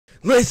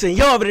Listen,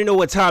 y'all already know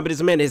what time it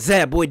is, man. It's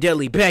that boy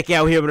Deadly back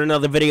out here with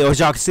another video. As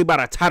y'all can see by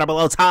the title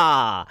below,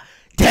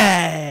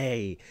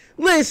 today.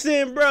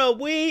 Listen, bro,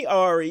 we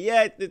are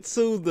reacting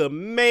to the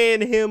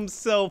man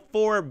himself,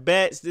 4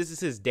 Bats. This is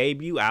his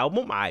debut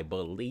album, I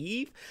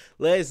believe.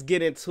 Let's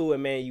get into it,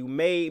 man. You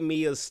made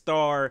me a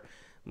star.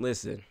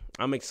 Listen,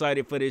 I'm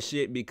excited for this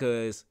shit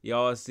because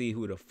y'all see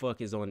who the fuck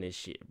is on this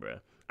shit, bro.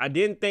 I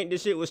didn't think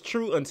this shit was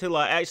true until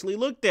I actually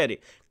looked at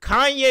it.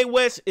 Kanye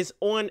West is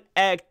on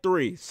Act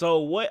 3. So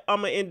what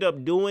I'm going to end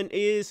up doing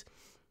is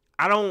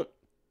I'm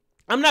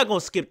not going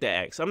to skip the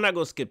acts.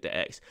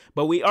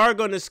 But we are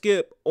going to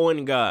skip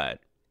On God.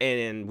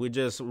 And we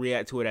just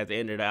react to it at the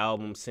end of the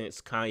album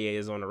since Kanye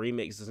is on the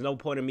remix. There's no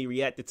point in me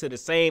reacting to the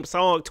same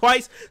song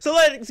twice. So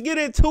let's get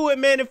into it,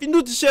 man. If you're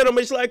new to the channel,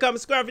 make sure you like,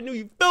 comment, subscribe. If you're new,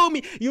 you feel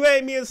me? You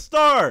made me a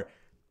star.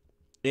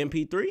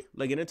 MP3,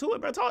 let's get into it,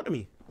 bro. Talk to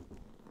me.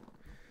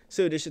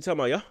 See what this shit talking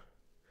about, y'all.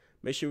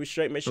 Make sure we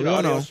straight. Make sure the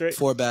audio straight.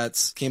 4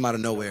 Bats came out of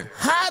nowhere.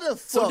 How the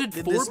fuck did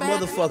this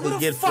motherfucker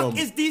get from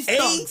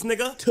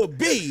A to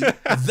B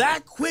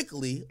that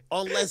quickly?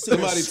 Unless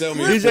somebody tell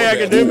me. DJ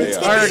Academics,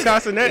 Iron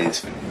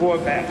Castanet. 4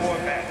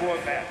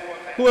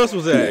 Bats. Who else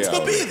was that?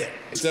 To be there.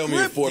 Tell me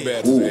if 4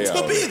 Bats is AI.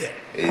 To be there.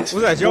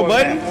 Was that Joe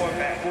Budden?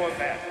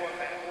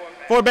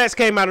 4 Bats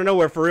came out of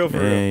nowhere for real.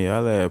 Man,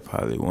 y'all had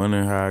probably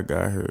wondering how I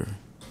got here.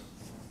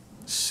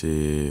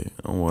 Shit,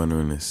 I'm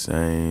wondering the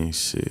same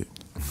shit.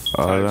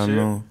 All I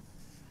know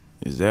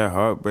is that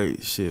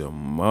heartbreak shit a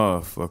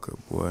motherfucker,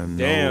 boy.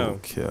 No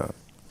cap.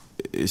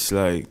 It's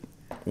like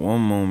one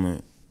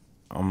moment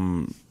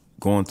I'm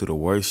going through the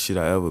worst shit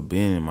I ever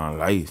been in my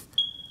life,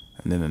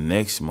 and then the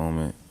next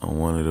moment I'm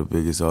one of the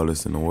biggest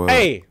artists in the world.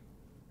 Hey,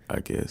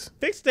 I guess.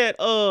 Fix that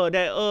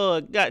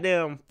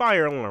goddamn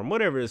fire alarm,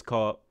 whatever it's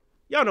called.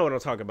 Y'all know what I'm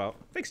talking about.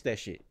 Fix that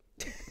shit.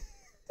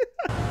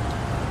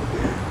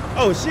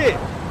 Oh shit.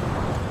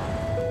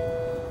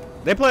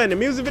 They playing the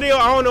music video.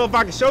 I don't know if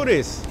I can show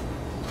this.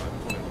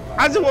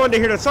 I just wanted to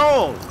hear the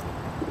song.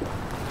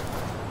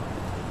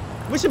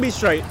 We should be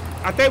straight.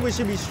 I think we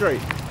should be straight.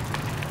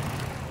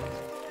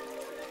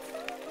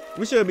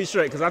 We should be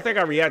straight because I think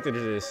I reacted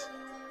to this.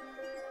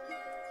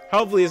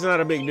 Hopefully it's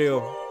not a big deal.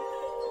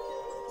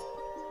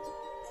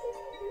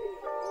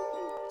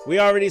 We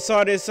already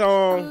saw this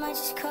song,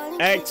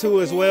 Act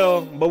 2 as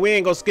well, but we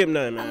ain't gonna skip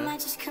nothing, man.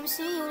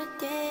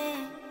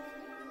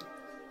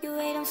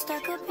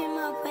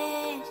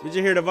 Did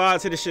you hear the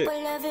vibe to the shit?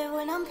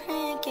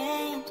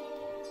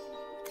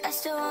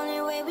 That's the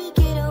only way we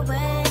get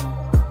away.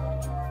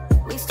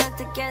 We stuck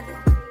together.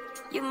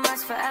 You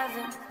must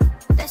forever.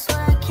 That's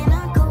why I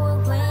cannot go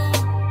away.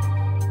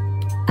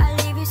 I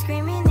leave you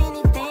screaming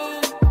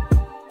anything.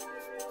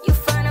 You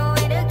find a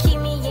way to keep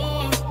me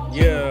in.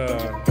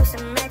 Yeah. Do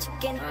some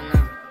magic in it.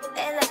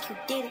 They like you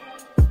did it.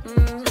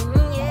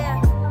 Yeah.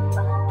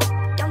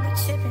 Don't be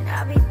tripping.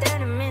 I'll be there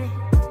in a minute.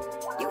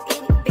 You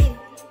itty bitty.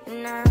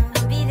 Nah,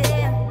 I'll be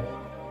there.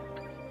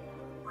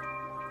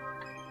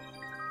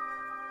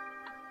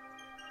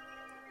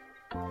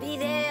 Be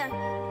there.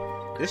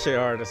 This shit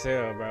hard as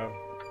hell, bro.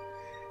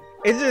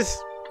 It's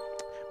just,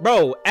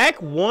 bro,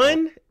 Act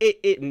 1,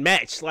 it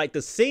matched. Like,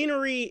 the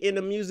scenery in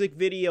the music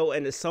video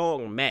and the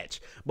song match.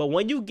 But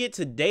when you get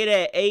to Date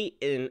at 8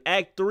 in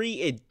Act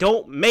 3, it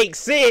don't make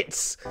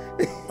sense.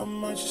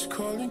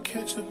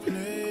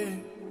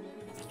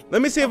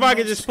 Let me see if I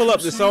can just pull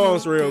up the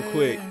songs real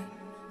quick.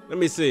 Let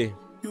me see.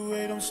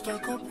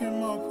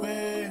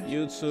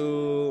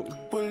 YouTube.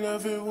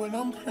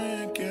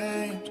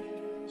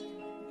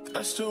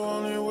 That's the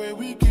only way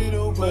we get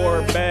away.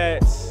 4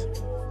 Bats.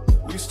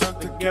 We stuck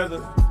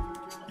together.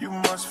 You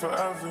must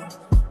forever.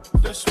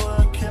 That's why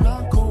I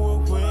cannot go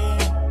away.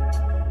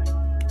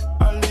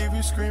 I leave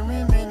you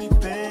screaming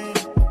anything.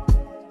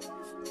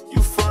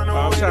 You find a way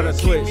I'm trying to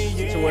switch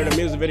to where the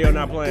music video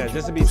not playing,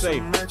 just to be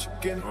safe.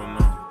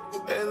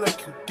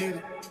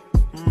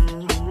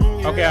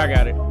 Okay, I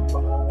got it.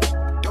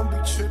 Don't be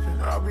tripping.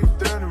 I'll be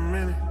there in a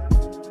minute.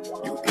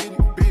 You itty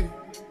bitty.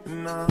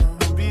 Nah,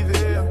 I'll be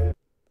there.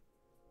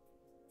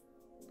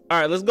 All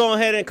right, let's go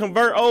ahead and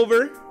convert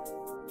over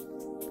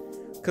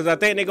because I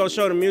think they're going to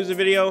show the music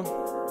video.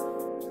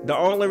 The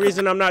only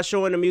reason I'm not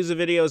showing the music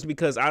video is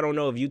because I don't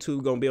know if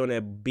YouTube going to be on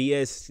that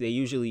BS. They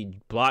usually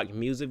block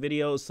music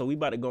videos. So we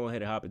about to go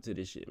ahead and hop into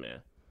this shit,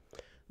 man.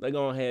 Let's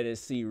go ahead and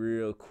see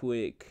real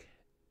quick.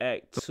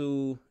 Act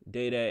 2,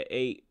 Date at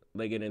 8.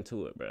 Let's get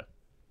into it, bro.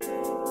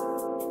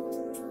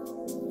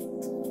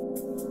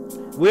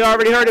 We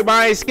already heard it, but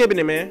I ain't skipping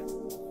it, man.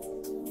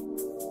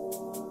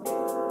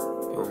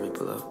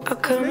 I'll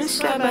come and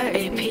slide by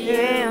 8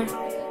 p.m.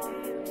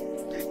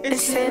 and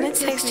send a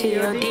text to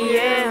your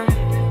DM.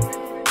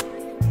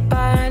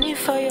 Buy honey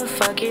for your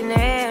fucking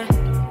hair,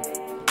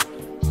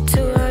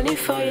 200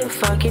 for your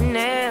fucking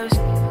nails.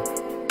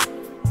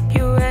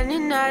 You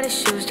running out of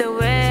shoes to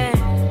wear,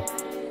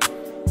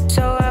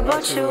 so I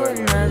bought you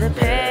another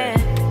pair.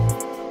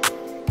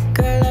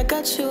 Girl, I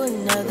got you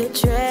another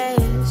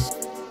dress,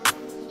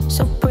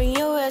 so bring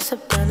your ass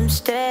up down them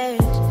stairs.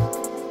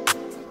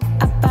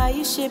 I buy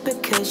you shit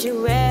because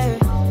you wear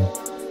it,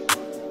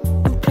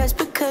 and plus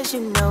because cause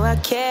you know I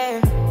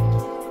care.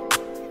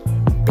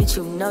 Bitch,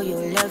 you know you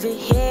love it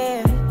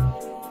here.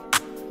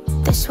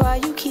 That's why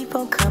you keep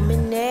on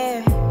coming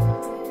there.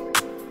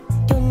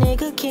 Your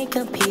nigga can't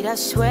compete, I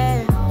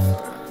swear.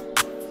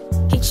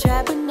 He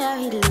tried, but now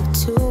he look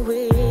too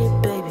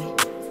weird, baby.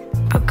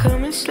 I'll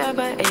come and slide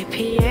by 8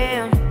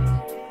 p.m.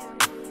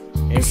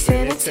 and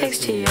send a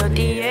text to your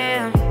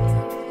DM.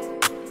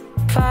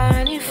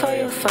 500 for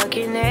your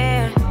fucking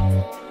ass,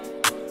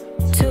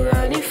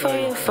 200 for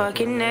your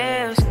fucking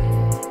nails.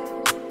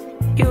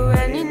 You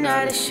running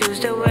out of shoes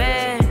to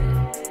wear,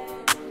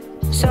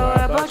 so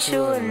I bought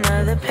you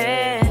another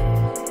pair.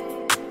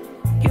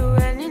 You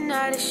running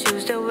out of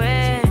shoes to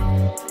wear,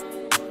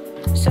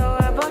 so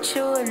I bought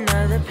you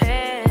another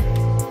pair.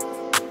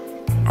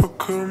 I'll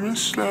come and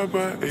slide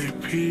by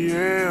 8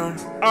 p.m.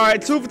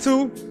 Alright, 2 for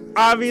 2.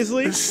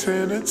 Obviously, and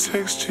send a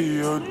text to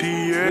your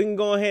DM. We can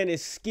go ahead and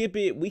skip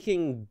it. We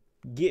can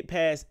get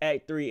past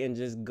Act 3 and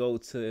just go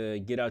to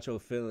Get Out Your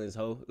Feelings,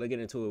 ho. Let's get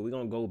into it. We're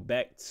gonna go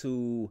back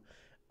to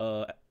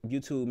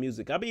YouTube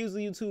Music. I've been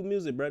using YouTube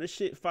Music, bro. This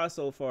shit fire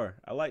so far.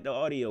 I like the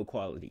audio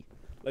quality.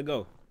 Let's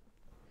go.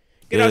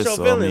 Get out your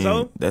feelings,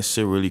 ho. That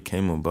shit really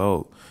came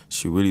about.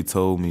 She really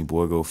told me,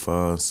 boy, go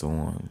find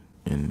someone.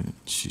 And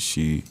she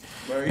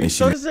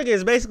so this nigga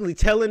is basically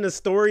telling the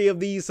story of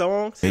these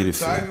songs.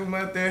 Talking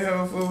about that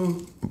hoe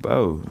fool.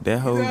 Bro, that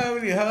hoe. You know how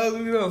many hoes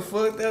we done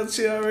fucked up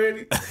shit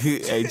already?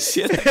 Hey,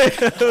 chill. No.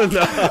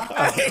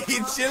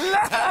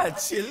 Hey,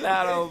 chill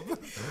out,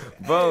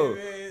 bro.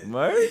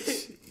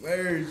 Merch,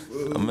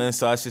 fool. Man,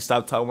 so I should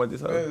stop talking about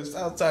this hoe. Bro,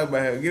 stop talking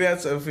about her. Get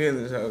out your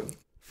feelings, hoe.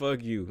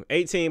 Fuck you.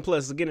 18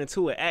 plus. Let's get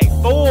into it. Act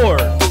 4.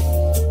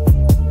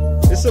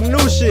 It's some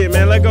new shit,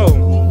 man. Let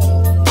go.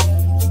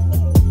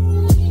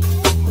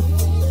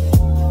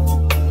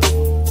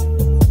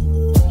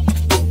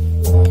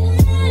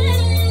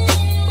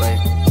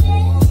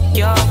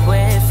 You're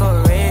way for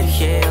real,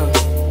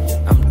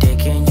 yeah. I'm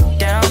taking you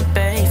down,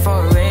 babe,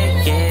 for real,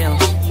 yeah.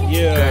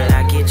 Girl,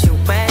 I get you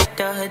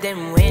wetter than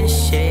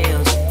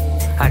windshields.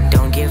 I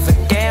don't give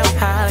a damn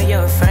how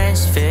your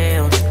friends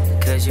feel,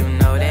 cause you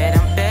know that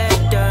I'm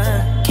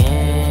better.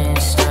 Can't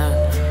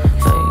stop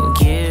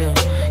for you,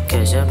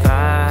 cause your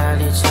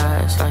body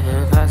just like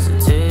a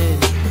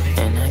positive.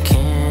 And I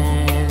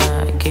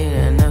cannot get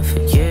enough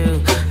of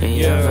you.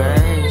 You're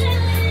right,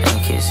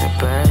 and kiss a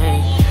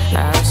break.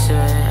 I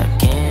swear I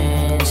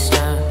can't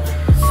stop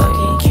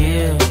fucking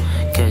you,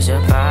 cause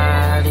your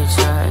body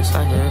just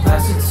like a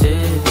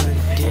positive.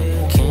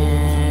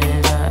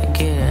 Cannot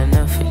get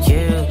enough of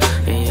you.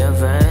 Be your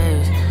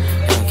race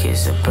and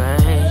kiss a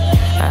break.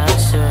 I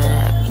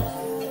swear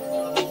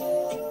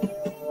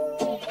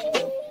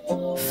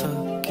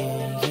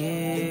fucking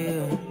you,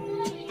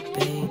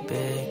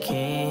 baby,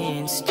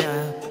 can't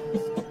stop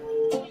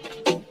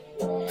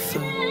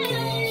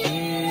fucking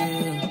you.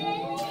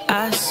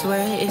 I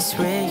swear it's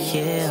real,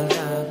 yeah.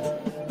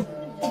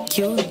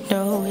 You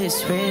know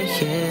it's real,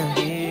 yeah.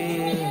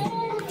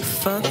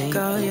 Fuck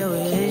all your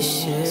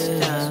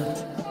issues,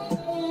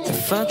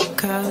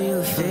 fuck how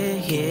you feel,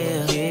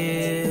 yeah.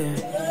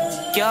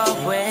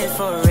 You're way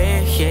for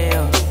real,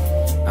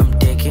 yeah. I'm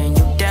taking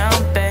you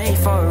down, babe,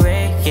 for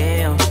real,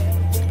 yeah.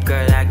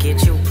 Girl, I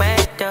get you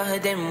wetter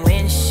than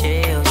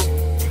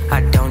windshields.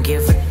 I don't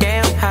give a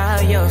damn how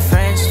your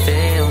friends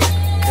feel,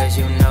 cause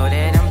you know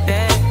that I'm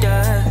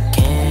better.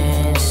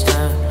 Can't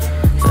stop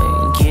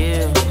for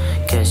you,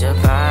 cause your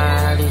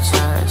body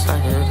just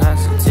like a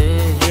positive.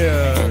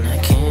 And I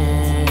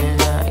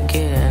cannot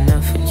get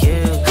enough of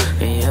you.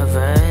 Be your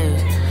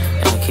race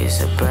and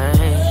kiss a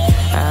break.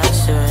 I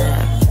swear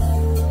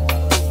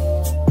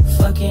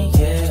fucking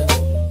you.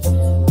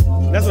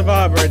 That's a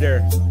vibe right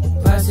there.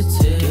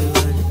 Positive.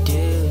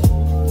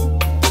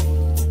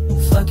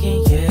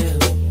 Fucking you.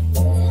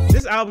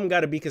 This album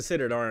gotta be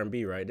considered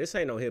R&B, right? This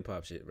ain't no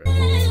hip-hop shit, bro.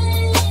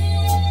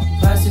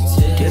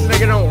 Positive. This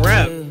nigga don't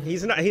rap.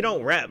 He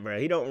don't rap, bro.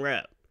 He don't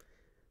rap.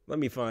 Let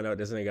me find out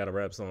this nigga got a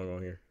rap song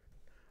on here.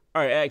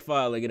 All right, Act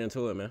 5, let's get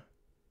into it, man.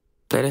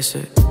 Play that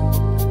shit.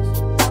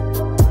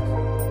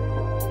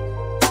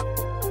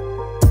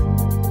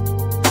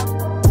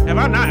 Have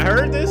I not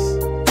heard this?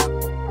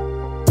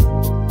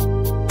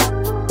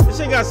 This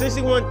shit got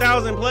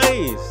 61,000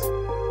 plays.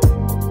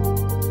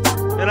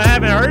 And I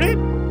haven't heard it?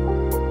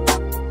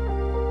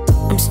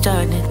 I'm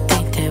starting to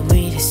think that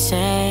we the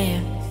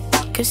same,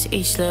 cause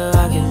each little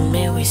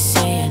argument we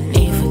saying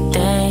evil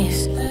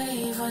things.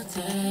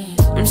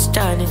 I'm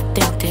starting to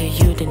think that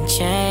you done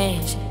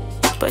changed,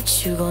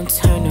 but you gon'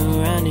 turn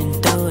around and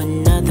throw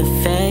another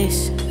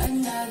face.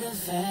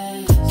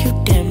 You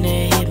damn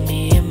near hit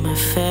me in my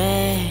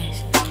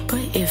face,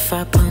 but if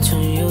I punch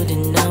on you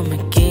then I'ma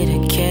get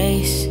a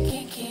case.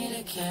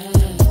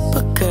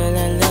 But girl,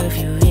 I love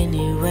you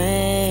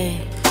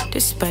anyway,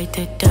 despite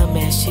that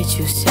dumbass shit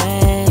you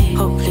say.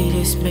 Hopefully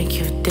this make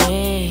you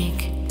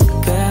think.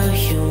 Girl,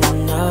 you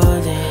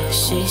know that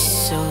she's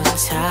so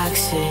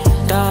toxic.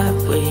 Thought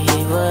we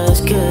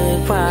was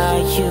good, why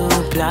you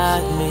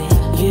block me?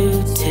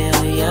 You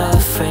tell your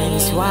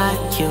friends why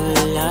you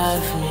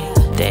love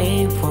me.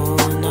 They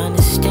won't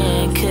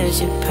understand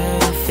cause you're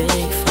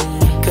perfect for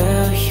me.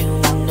 Girl, you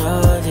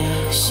know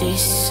that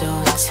she's so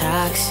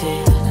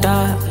toxic.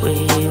 Thought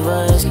we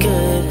was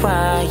good,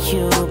 why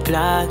you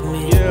block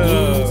me?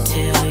 You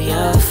tell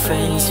your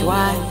friends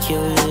why you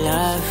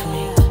love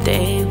me.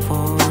 They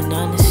won't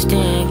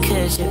understand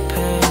cause you're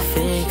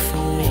perfect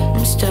for me.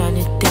 I'm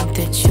starting to think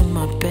that you're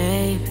my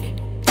baby.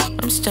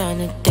 I'm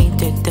starting to think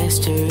that that's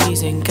the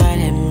reason God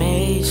had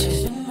made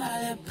you.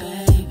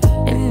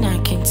 And I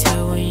can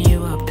tell when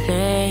you are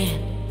playing,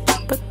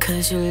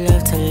 because you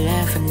love to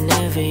laugh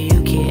whenever you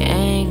get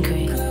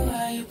angry.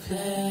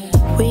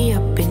 We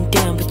up and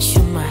down, but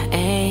you my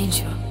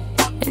angel.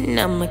 And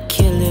I'ma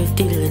kill if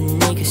these little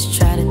niggas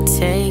try to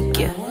take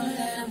you.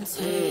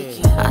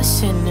 I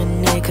send a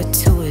nigga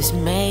to his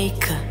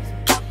maker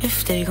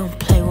if they gon'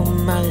 play with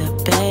my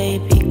little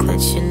baby,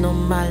 clutching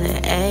on my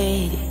little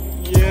 80.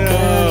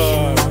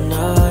 Girl, you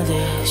know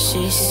that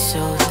she's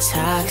so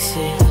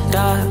toxic.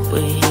 Thought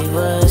we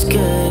was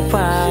good,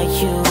 why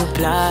you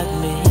block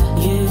me?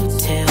 You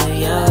tell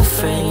your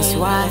friends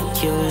why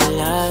you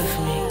love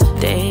me.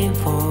 They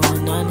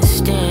won't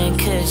understand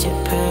cause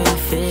you're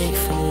perfect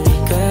for me.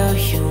 Girl,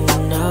 you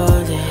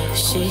know that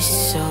she's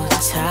so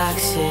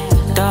toxic.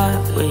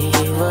 Thought we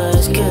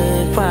was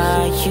good,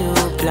 why you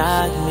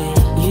block me?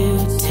 You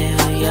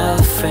tell your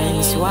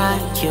friends why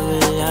you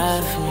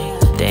love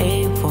me.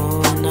 They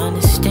won't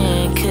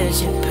understand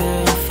cause you're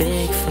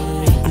perfect for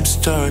me. I'm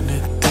starting to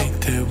think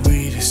that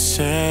we the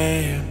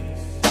same,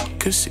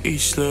 cause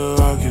each little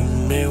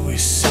argument we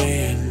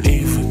saying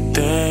evil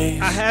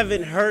things. I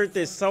haven't heard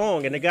this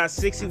song and it got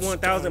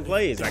 61,000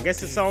 plays. I guess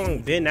this song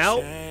been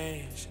out.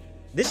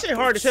 This shit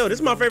hard to tell. This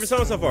is my favorite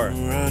song so far.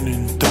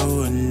 Running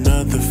through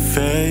another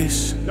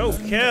phase. No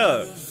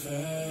cap.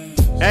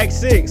 Act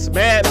 6,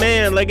 bad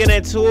man, let's get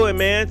into it,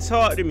 man.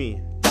 Talk to me.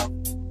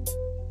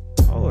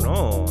 Hold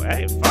on,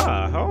 Act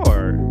 5,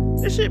 hard.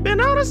 This shit been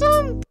out or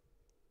something?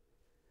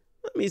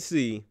 Let me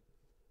see.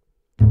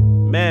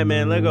 Man,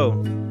 let go.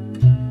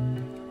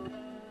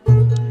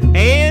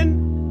 And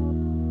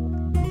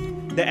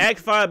the Act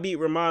 5 beat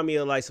remind me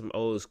of like some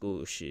old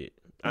school shit.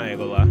 I ain't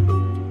gonna lie.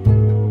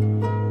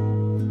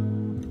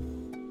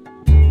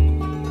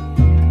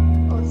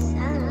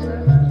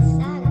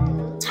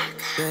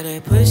 Girl,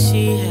 that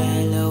pussy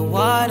hella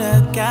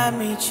water got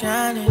me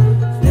drowning.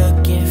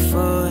 Looking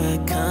for a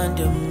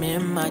condom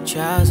in my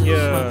trousers.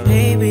 My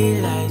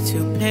baby like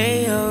to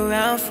play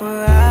around for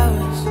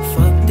hours.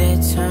 Fuck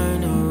that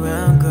turn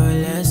around, girl,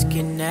 let's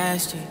get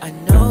nasty. I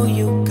know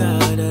you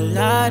got a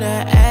lot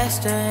of ass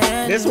to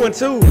handle. This one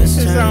too. Let's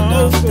this turn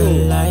old off school. the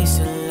lights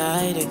and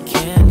light a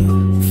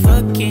candle.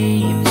 Fucking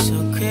you so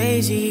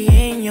crazy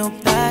in your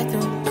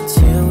bathroom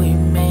until we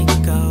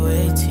make our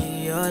way to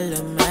your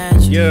little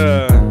mansion.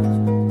 Yeah.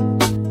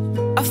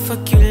 I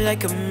fuck you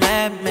like a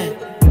madman.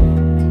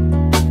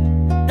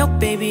 No,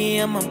 baby,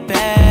 I'm a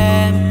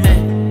bad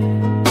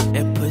man.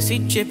 That pussy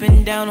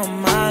dripping down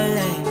on my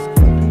leg.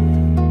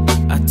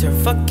 I turn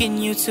fucking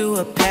you to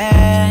a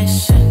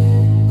passion.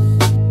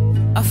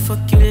 I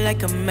fuck you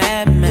like a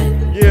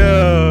madman.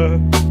 Yeah.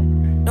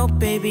 No,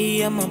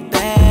 baby, I'm a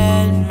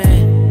bad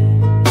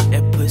man.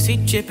 That pussy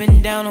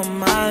dripping down on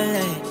my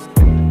leg.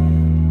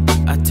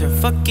 I turn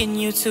fucking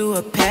you to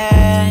a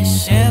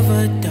passion.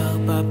 Never thought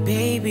about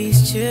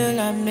babies till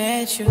I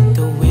met you.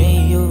 The way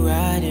you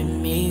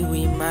riding me,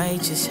 we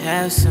might just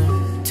have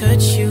some.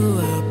 Touch you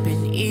up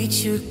and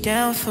eat you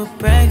down for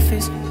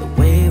breakfast. The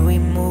way we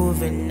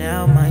moving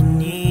now, might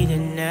need a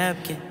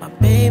napkin. My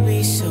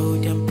baby's so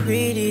damn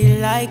pretty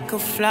like a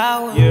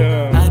flower.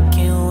 I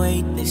can't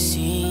wait to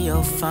see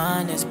your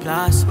finest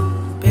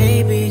blossom.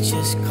 Baby,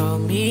 just call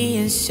me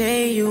and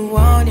say you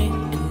want it,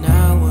 and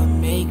I will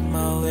make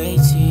my way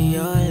to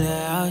your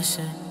little house.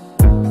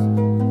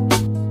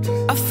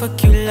 I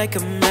fuck you like a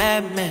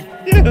madman.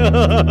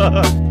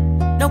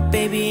 No,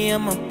 baby,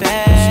 I'm a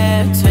bad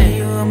man. Tell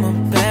you I'm a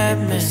bad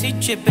man. See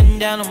dripping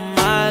down on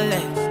my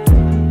leg.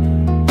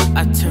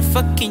 I turn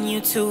fucking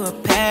you to a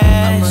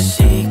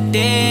passion. I'm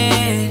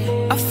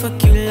addicted. I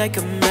fuck you like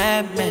a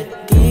madman.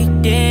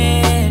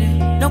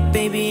 Addicted. No,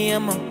 baby,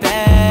 I'm a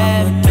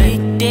bad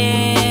man.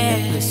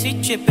 Addicted. Pussy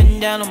dripping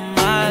down on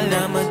my leg.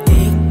 I'm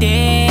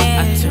addicted.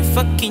 I turn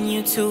fucking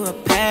you to a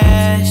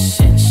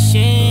passion.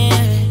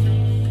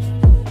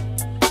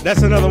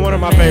 That's another one of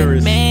my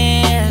favorites.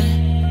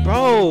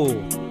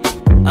 Bro,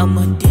 I'm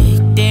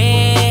addicted,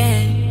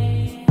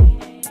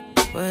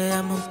 but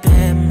I'm a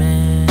bad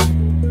man.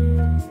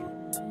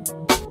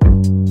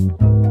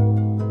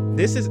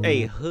 this is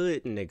a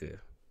hood nigga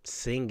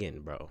singing,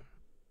 bro.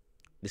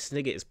 This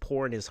nigga is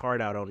pouring his heart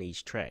out on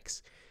these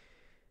tracks.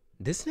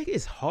 This nigga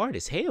is hard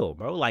as hell,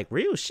 bro. Like,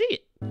 real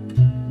shit.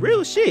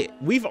 Real shit.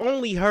 We've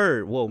only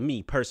heard, well,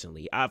 me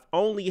personally, I've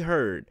only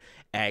heard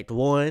Act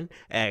 1,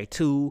 Act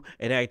 2,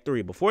 and Act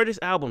 3. Before this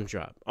album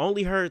dropped,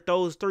 only heard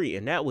those 3,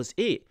 and that was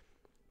it.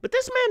 But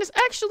this man is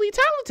actually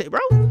talented,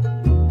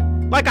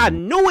 bro. Like, I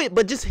knew it,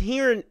 but just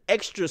hearing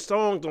extra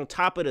songs on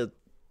top of the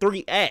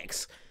 3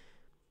 acts.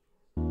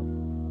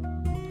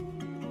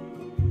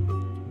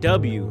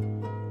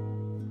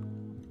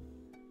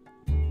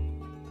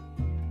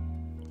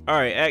 All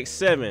right, Act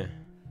 7.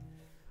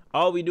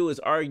 All we do is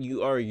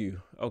argue.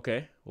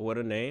 Okay, well, what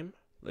a name.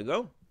 Let's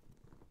go.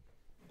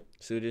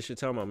 See what this shit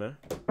talking about, man.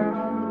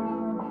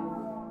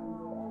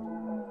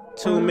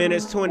 2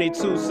 minutes,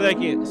 22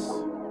 seconds.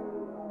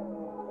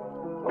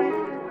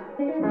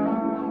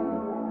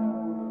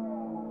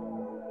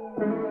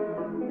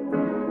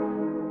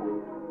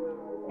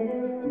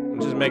 I'm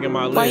just making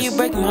my list. Why you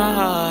break my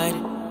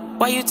heart?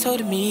 Why you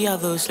told me all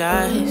those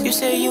lies? You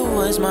said you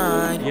was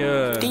mine.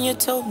 Yeah. Then you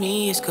told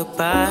me it's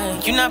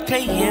goodbye. You not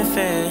playing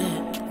fair.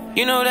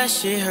 You know that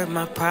shit hurt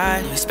my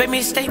pride. You expect me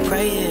to stay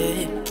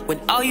praying when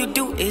all you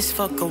do is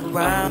fuck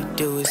around. All you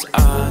do is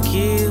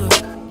argue.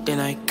 Then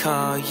I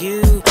call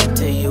you,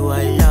 tell you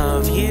I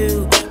love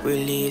you.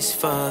 Really it's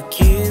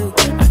fuck you.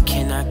 I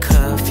cannot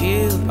cuff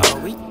you. All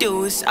we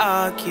do is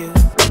argue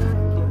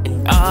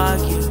and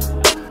argue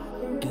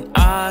and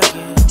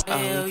argue.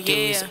 All we do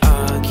is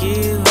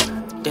argue.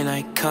 Then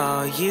I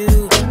call you,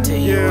 tell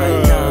you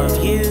I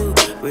love you.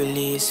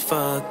 Really it's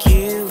fuck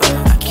you.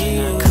 I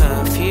cannot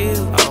cuff you.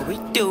 All we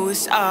do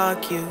is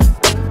argue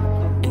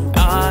and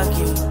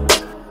argue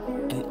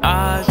and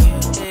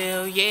argue.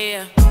 Hell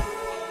yeah.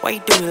 Why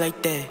you do me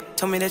like that?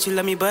 Told me that you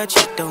love me, but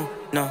you don't.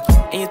 No.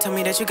 And you told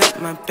me that you got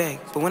my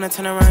back, but when I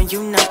turn around,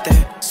 you not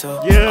there. So,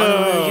 on the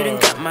real, you done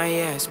got my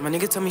ass. My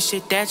nigga told me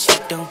shit that you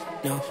don't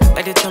know.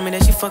 Like they told me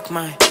that you fuck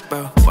mine,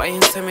 bro. Why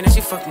you tell me that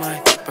you fuck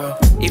mine, bro?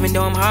 Even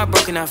though I'm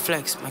heartbroken, I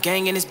flex. My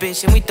gang in this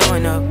bitch, and we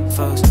throwing up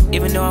foes.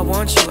 Even though I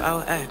want you,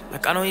 I'll act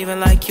like I don't even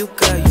like you,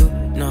 girl, you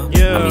know.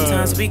 How many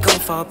times we gon'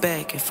 fall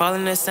back and fall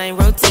in the same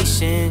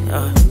rotation?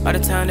 All the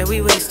time that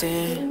we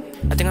wasting,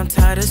 I think I'm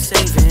tired of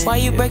saving. Why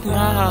you break my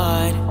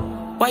heart?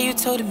 Why you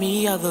told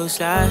me all those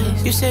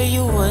lies? You said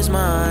you was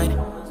mine.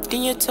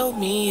 Then you told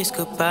me it's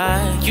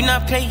goodbye. You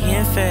not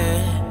playing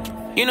fair.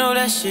 You know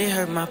that shit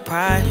hurt my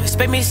pride. You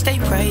expect me to stay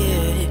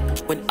praying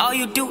when all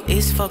you do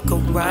is fuck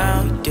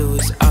around. All you do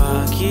is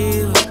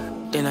argue.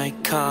 Then I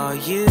call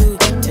you,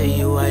 tell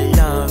you I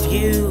love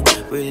you.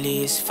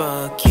 Really it's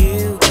fuck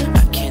you.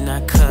 I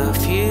cannot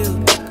cuff you.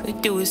 All we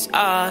do is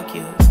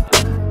argue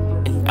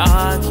and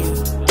argue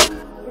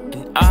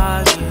and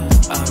argue.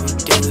 All we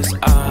do is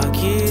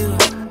argue.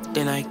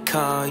 Then I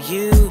call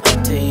you,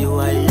 tell you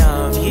I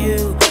love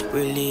you.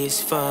 Really it's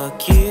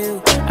fuck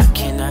you. I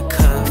cannot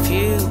cuff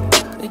you.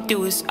 All we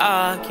do is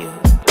argue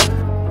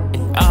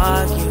and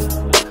argue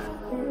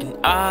and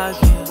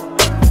argue.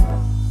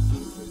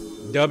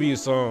 W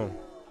song.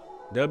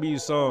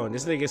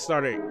 This nigga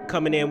started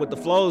coming in with the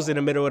flows in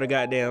the middle of the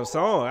goddamn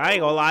song. I ain't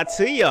gonna lie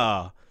to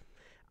y'all.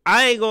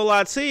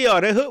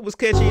 That hook was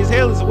catchy as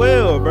hell as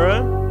well,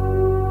 bruh.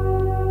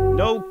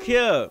 No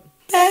cap.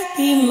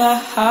 Baby, my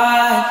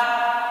heart.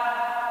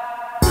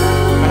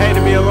 I hate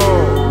to be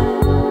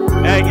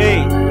alone. Act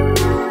 8.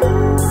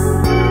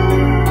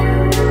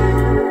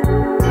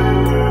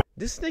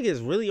 This nigga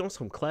is really on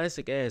some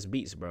classic ass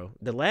beats, bro.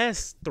 The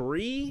last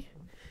 3,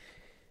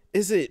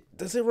 does it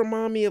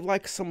remind me of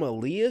like some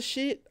Aaliyah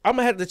shit? I'm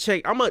gonna have to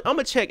check. I'm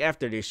gonna check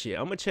after this shit.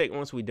 I'm gonna check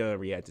once we done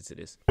reacting to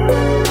this.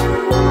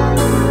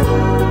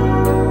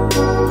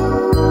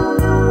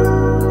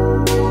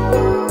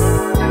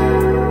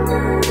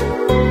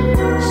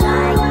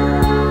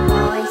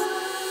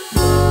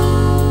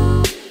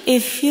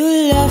 If you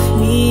left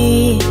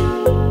me,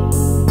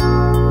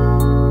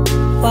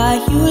 why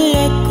you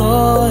let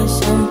go of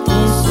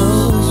something so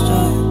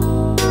strong?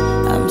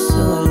 I'm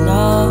so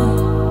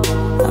alone,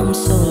 I'm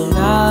so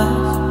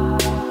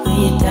lost when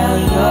you tell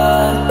your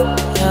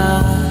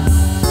love.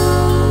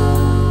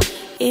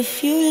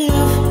 If you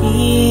left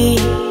me,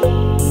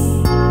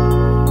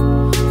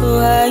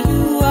 why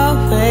you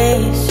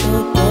always so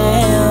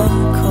damn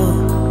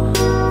cold?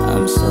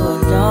 I'm so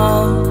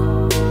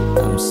alone,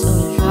 I'm so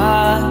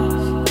lost.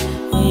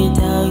 You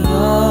tell your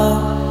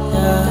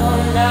love.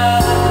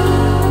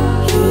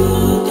 You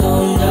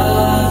don't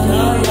love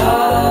me no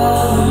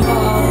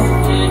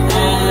more.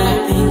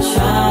 I've been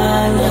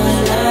trying to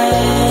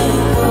let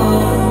go.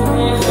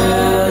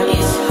 Girl,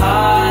 it's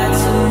hard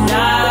to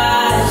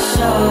not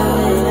show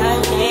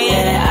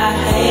that I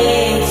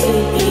hate to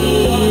be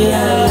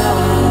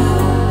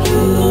alone.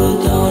 You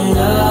don't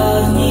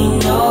love me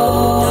no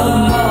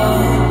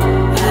more.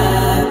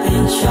 I've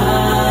been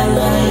trying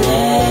to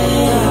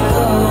let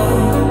go.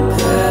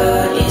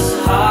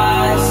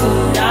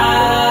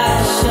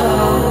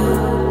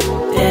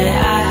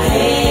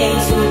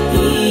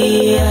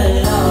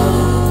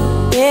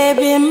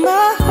 Baby,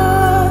 my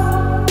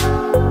heart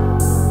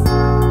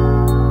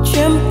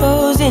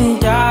trembles in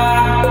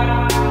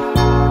dark.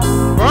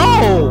 Bro,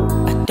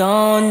 I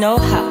don't know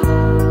how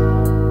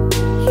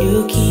you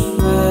keep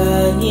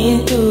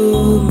running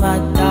through my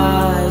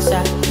thoughts. I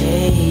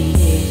hate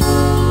it.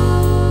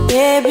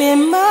 Baby,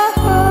 my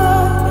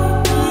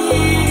heart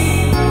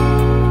keep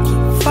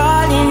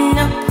falling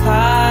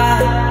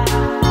apart.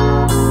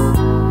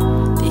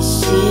 This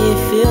shit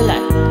feel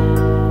like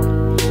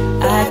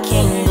I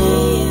can't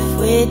live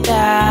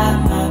without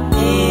my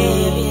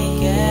baby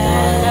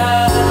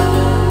girl.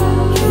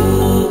 You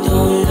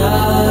don't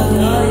love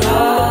me no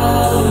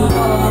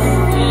more.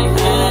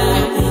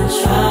 I've been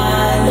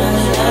trying to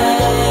love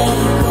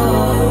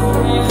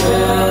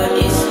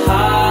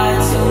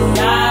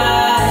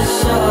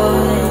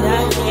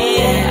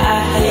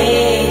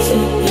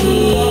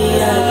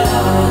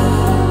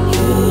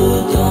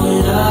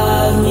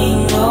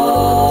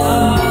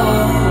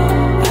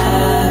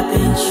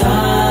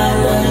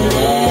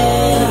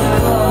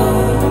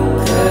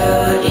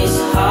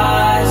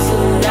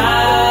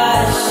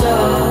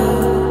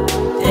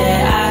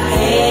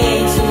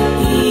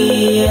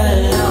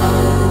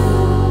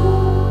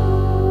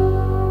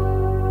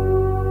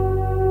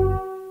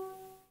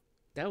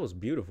was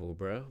beautiful,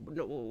 bro.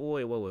 No,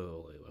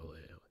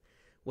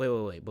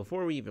 wait.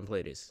 Before we even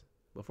play this.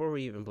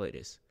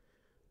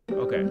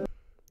 Okay.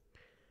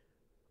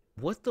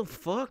 What the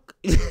fuck?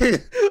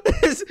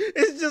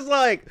 it's just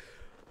like,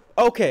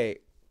 okay.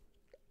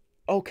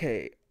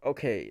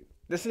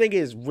 This nigga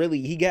is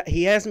really,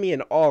 he has me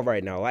in awe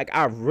right now. Like,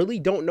 I really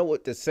don't know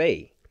what to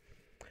say.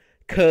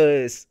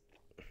 Cause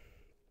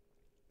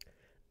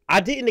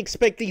I didn't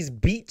expect these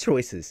beat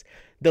choices.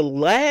 The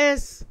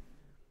last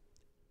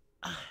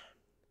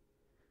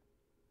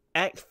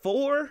act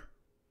 4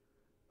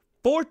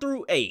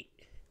 through 8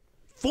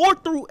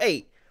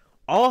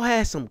 all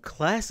had some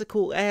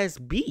classical ass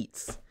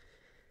beats.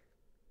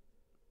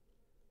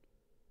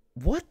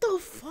 What the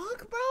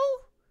fuck, bro?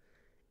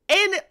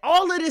 And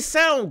all of this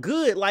sound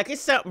good. Like, it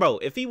sound, bro,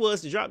 if he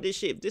was to drop this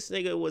shit, if this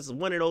nigga was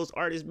one of those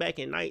artists back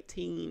in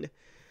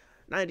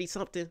 1990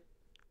 something,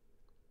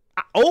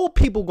 old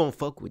people gonna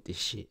fuck with this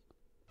shit.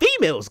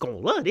 Females gonna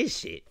love this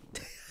shit.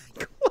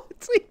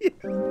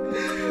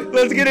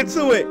 Let's get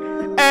into it.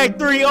 Act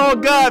 3, Oh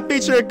God,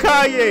 featuring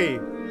Kanye.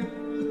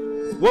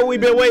 What we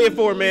been waiting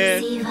for,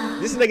 man?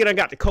 This nigga done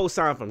got the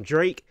cosign from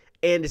Drake,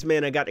 and this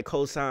man done got the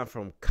cosign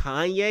from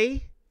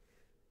Kanye.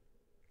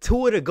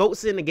 2 of the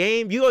GOATs in the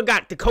game. You done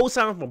got the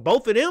cosign from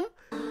both of them.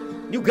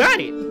 You got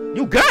it.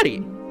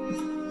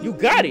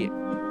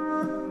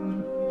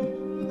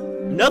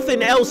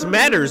 Nothing else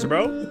matters,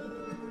 bro.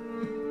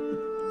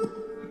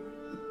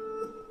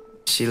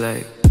 She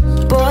like,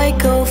 boy,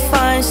 go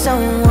find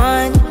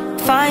someone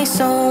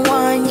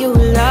you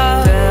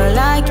love. Girl,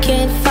 I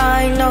can't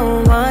find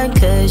no one,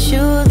 cause you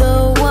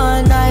the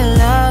one I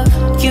love.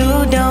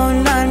 You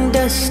don't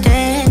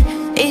understand,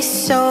 it's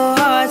so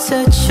hard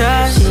to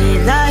trust. She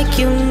like,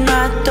 you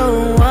not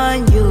the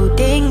one, you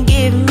didn't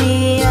give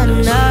me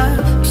enough.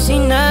 You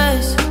seen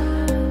us,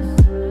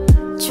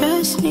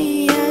 trust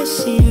me, I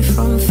seen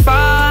from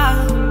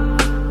far.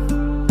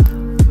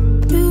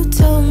 You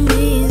told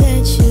me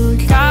that you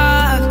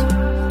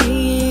loved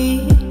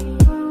me,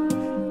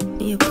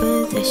 you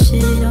put that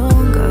shit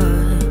on God.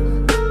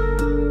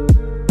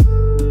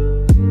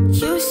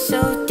 You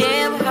so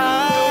damn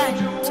hard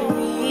to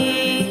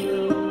read,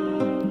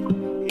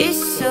 it's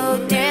so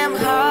damn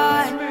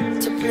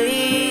hard to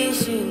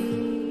please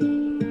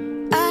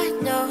you. I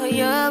know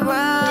you're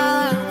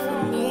wrong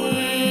for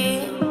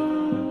me,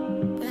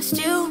 but I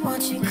still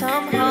want you to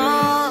come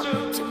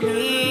home to me.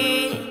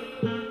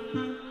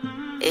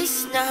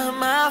 It's not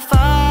my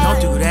fault.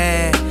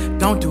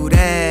 Don't do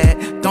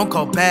that, don't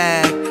call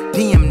back.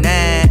 DM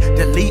that,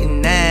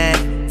 deleting that.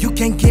 You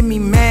can't get me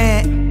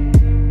mad.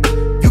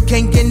 You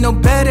can't get no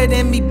better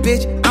than me,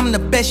 bitch. I'm the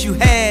best you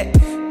had.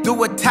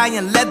 Do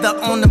Italian leather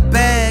on the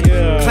bag.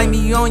 Claim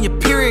me on your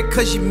period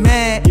cause you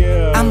mad.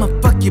 I'ma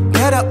fuck you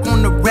better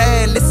on the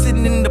rag.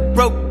 Listening to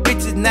broke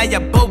bitches, now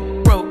y'all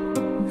both broke.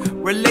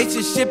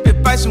 Relationship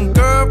advice from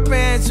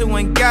girlfriends who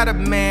ain't got a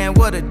man,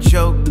 what a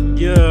joke.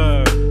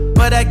 Yeah.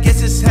 But I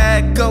guess it's how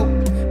it go.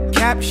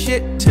 Cap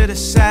shit to the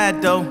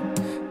side though.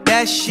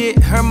 That shit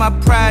hurt my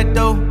pride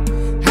though.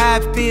 How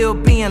I feel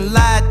being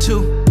lied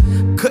to.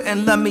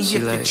 Couldn't love me if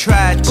you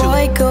tried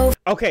to.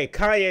 Okay,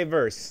 Kanye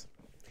verse.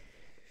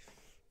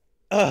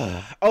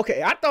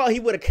 Okay, I thought he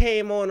would have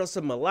came on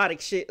some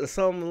melodic shit or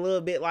something a little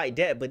bit like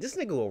that, but this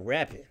nigga was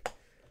rapping.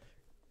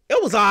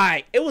 It was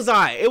alright.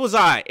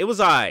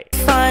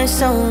 Find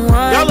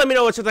someone. Y'all let me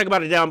know what you think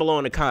about it down below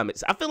in the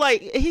comments. I feel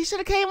like he should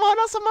have came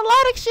on some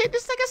melodic shit.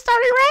 This nigga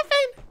started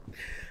rapping.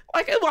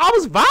 Like, I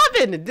was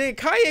vibing, and then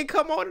Kanye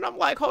come on, and I'm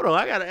like, hold on,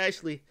 I gotta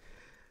actually...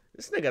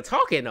 This nigga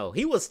talking, though.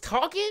 He was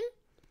talking,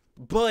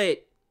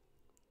 but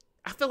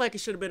I feel like it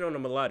should have been on a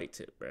melodic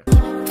tip, bro.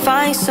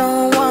 Find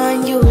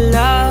someone you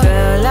love.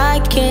 Girl, I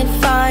can't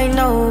find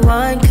no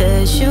one,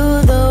 cause you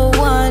the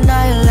one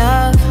I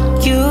love.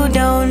 You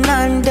don't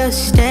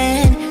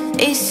understand,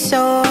 it's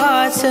so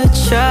hard to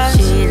trust.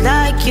 She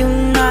like, you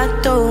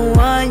not the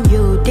one,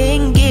 you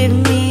didn't give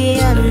me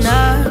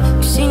enough.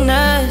 You seen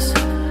us,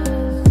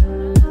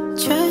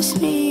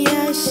 trust me,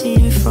 I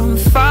seen from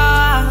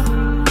far.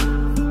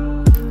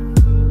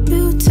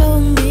 You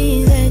told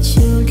me that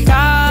you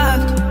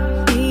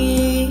loved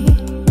me,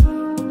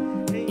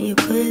 you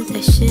put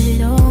that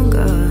shit on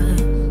God.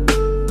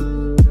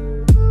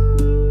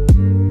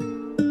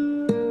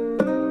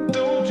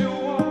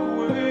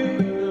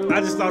 I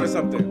just thought of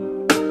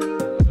something.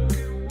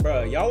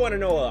 Bro, y'all want to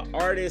know an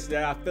artist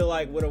that I feel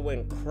like would have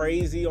went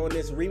crazy on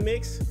this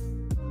remix?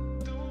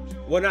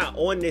 Well, not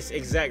on this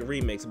exact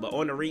remix, but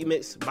on the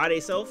remix by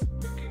themselves.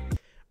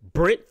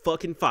 Brent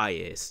fucking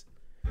Faiyaz.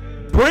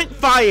 Brent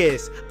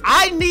Faiyaz.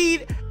 I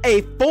need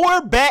a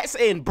 4 Bats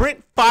and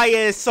Brent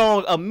Faiyaz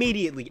song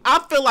immediately. I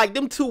feel like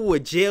them two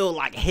would gel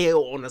like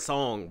hell on the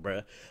song,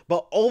 bro.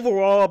 But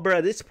overall,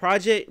 bro, this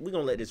project, we're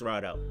gonna let this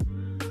ride out.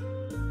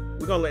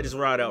 We're gonna let this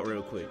ride out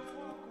real quick.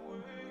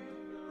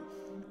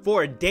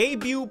 For a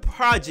debut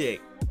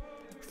project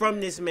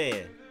from this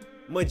man,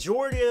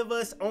 majority of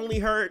us only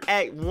heard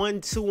Act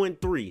 1, 2,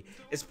 and 3.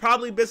 It's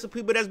probably been some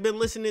people that's been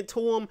listening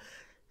to him.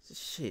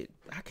 Shit,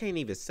 I can't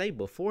even say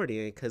before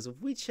then, because if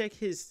we check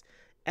his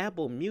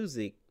Apple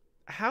Music,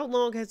 how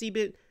long has he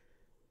been?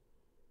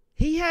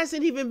 He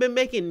hasn't even been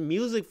making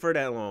music for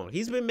that long.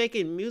 He's been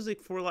making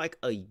music for like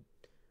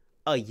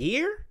a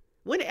year?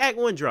 When did Act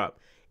 1 drop?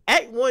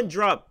 Act 1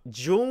 dropped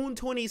June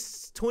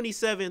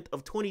 27th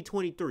of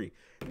 2023.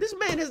 This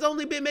man has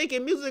only been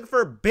making music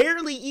for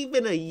barely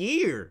even a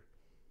year.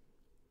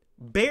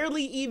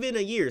 Barely even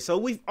a year. So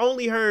we've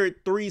only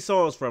heard 3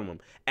 songs from him.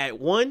 Act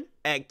 1,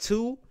 Act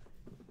 2,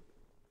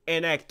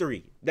 and Act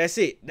 3. That's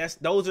it.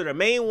 Those are the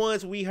main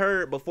ones we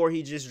heard before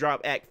he just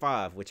dropped Act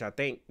 5, which I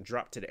think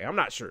dropped today. I'm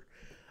not sure.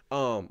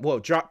 Well,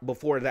 dropped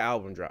before the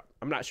album dropped.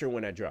 I'm not sure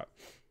when that dropped.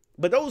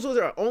 But those are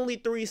the only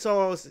 3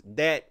 songs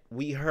that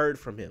we heard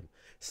from him.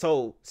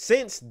 So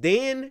since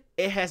then,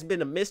 it has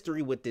been a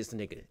mystery with this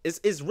nigga.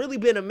 It's really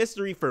been a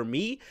mystery for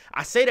me.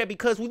 I say that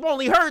because we've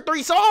only heard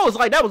 3 songs.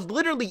 Like, that was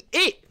literally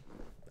it.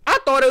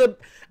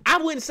 I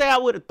wouldn't say I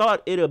would have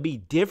thought it'll be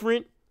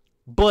different,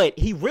 but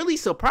he really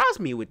surprised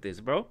me with this,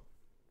 bro.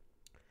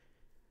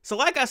 So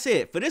like I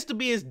said, for this to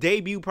be his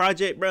debut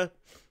project, bro,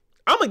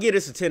 I'm gonna give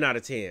this a 10 out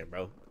of 10,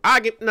 bro. I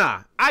give it a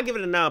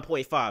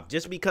 9.5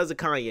 just because of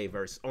Kanye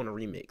verse on a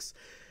remix.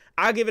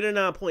 I give it a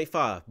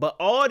 9.5. But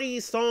all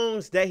these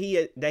songs that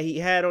he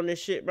had on this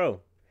shit, bro,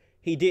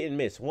 he didn't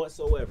miss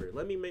whatsoever.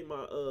 Let me make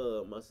my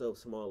myself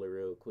smaller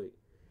real quick.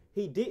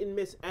 He didn't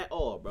miss at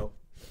all, bro.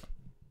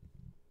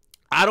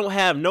 I don't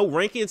have no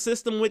ranking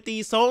system with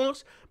these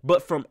songs,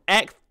 but from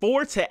Act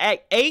 4 to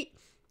Act 8,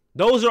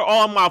 those are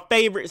all my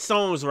favorite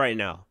songs right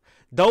now.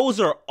 Those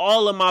are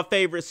all of my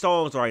favorite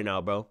songs right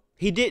now, bro.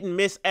 He didn't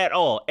miss at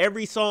all.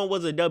 Every song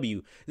was a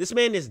W. This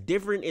man is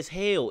different as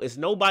hell. It's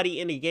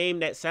nobody in the game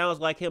that sounds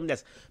like him.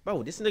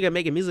 Bro, this nigga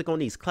making music on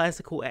these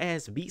classical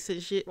ass beats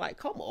and shit. Like,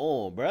 come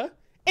on, bro.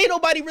 Ain't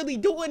nobody really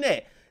doing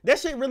that. That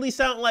shit really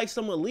sound like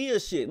some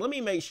Aaliyah shit. Let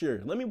me make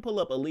sure. Let me pull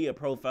up Aaliyah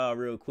profile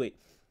real quick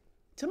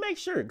to make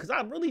sure, because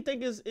I really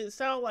think it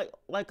sound like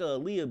a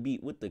Aaliyah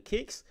beat with the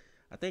kicks.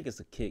 I think it's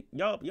a kick.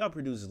 Y'all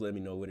producers, let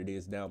me know what it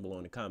is down below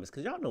in the comments,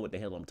 because y'all know what the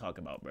hell I'm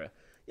talking about, bro.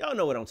 Y'all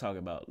know what I'm talking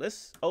about.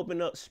 Let's open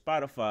up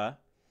Spotify.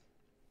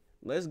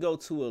 Let's go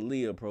to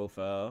Aaliyah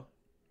profile,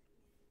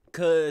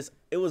 because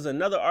it was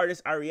another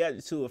artist I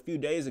reacted to a few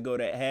days ago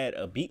that had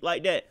a beat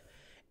like that,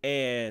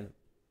 and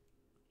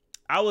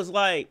I was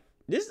like,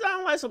 this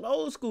sounds like some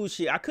old school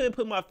shit. I couldn't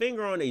put my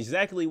finger on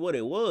exactly what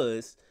it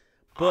was,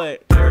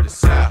 but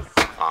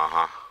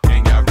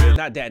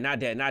not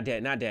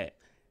that.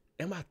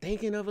 Am I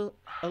thinking of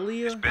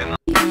Aaliyah?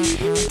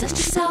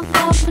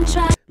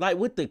 Like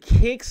with the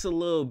kicks a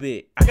little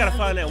bit. I gotta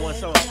find that one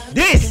song.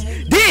 This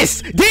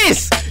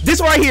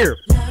right here.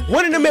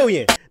 1 in a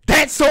Million.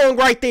 That song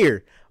right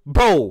there.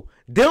 Bro,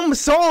 them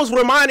songs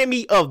reminded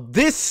me of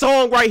this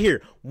song right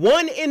here.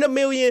 1 in a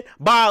Million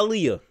by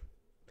Aaliyah.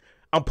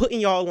 I'm putting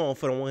y'all on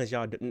for the ones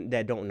y'all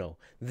that don't know.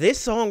 This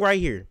song right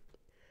here.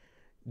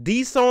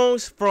 These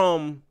songs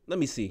from, let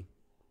me see.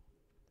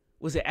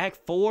 Was it Act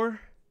 4?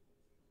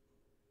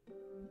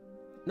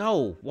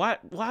 No, why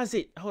is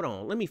it? Hold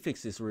on, let me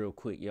fix this real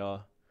quick,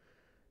 y'all.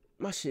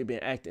 My shit been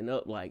acting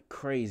up like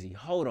crazy.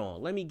 Hold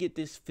on, let me get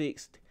this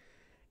fixed,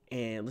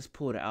 and let's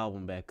pull the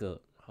album back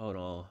up. Hold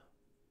on.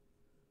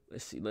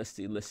 Let's see.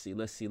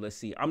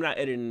 I'm not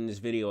editing this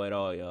video at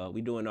all, y'all.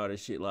 We doing all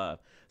this shit live.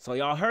 So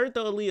y'all heard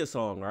the Aaliyah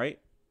song, right?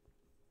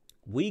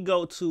 We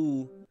go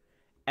to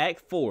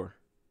Act 4,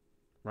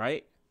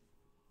 right?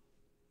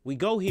 We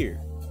go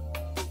here.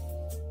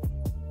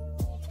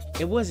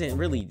 It wasn't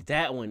really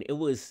that one. It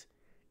was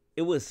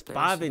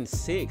 5 and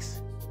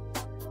 6.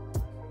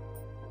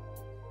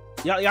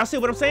 Y'all see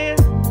what I'm saying?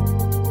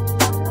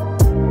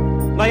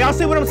 Like, y'all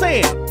see what I'm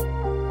saying?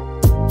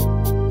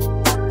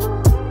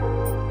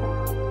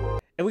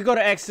 And we go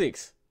to Act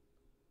 6.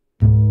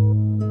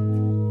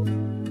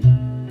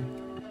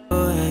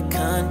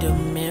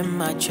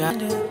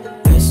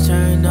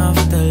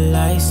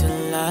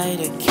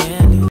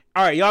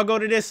 All right, y'all go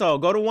to this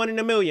song. Go to 1 in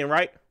a Million,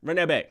 right? Run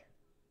that back.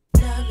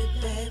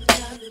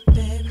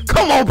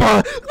 Come on,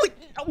 bro.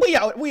 We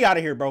out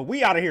of here, bro.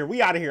 We out of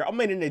here. I'm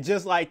ending it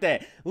just like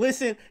that.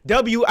 Listen,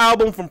 W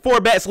album from 4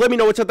 Bats. Let me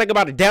know what y'all think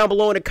about it down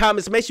below in the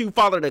comments. Make sure you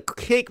follow the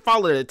Kick,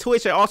 follow the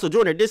Twitch, and also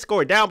join the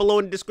Discord down below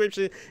in the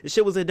description. The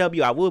shit was a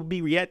W. I will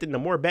be reacting to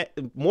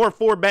more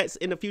 4 Bats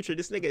in the future.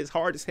 This nigga is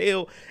hard as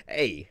hell.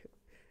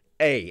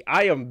 Hey,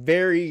 I am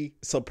very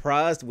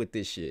surprised with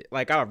this shit.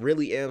 Like, I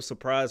really am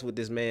surprised with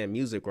this man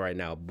music right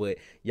now. But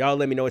y'all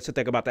let me know what you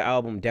think about the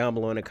album down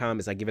below in the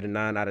comments. I give it a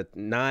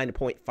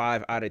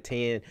 9.5 out of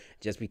 10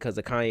 just because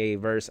of Kanye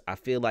verse. I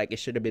feel like it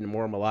should have been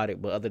more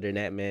melodic, but other than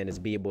that, man, it's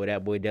Be A Boy,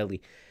 That Boy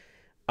Deli.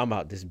 I'm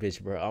out this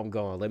bitch, bro. I'm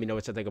gone. Let me know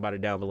what you think about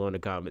it down below in the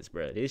comments,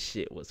 bro. This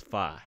shit was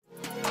fire.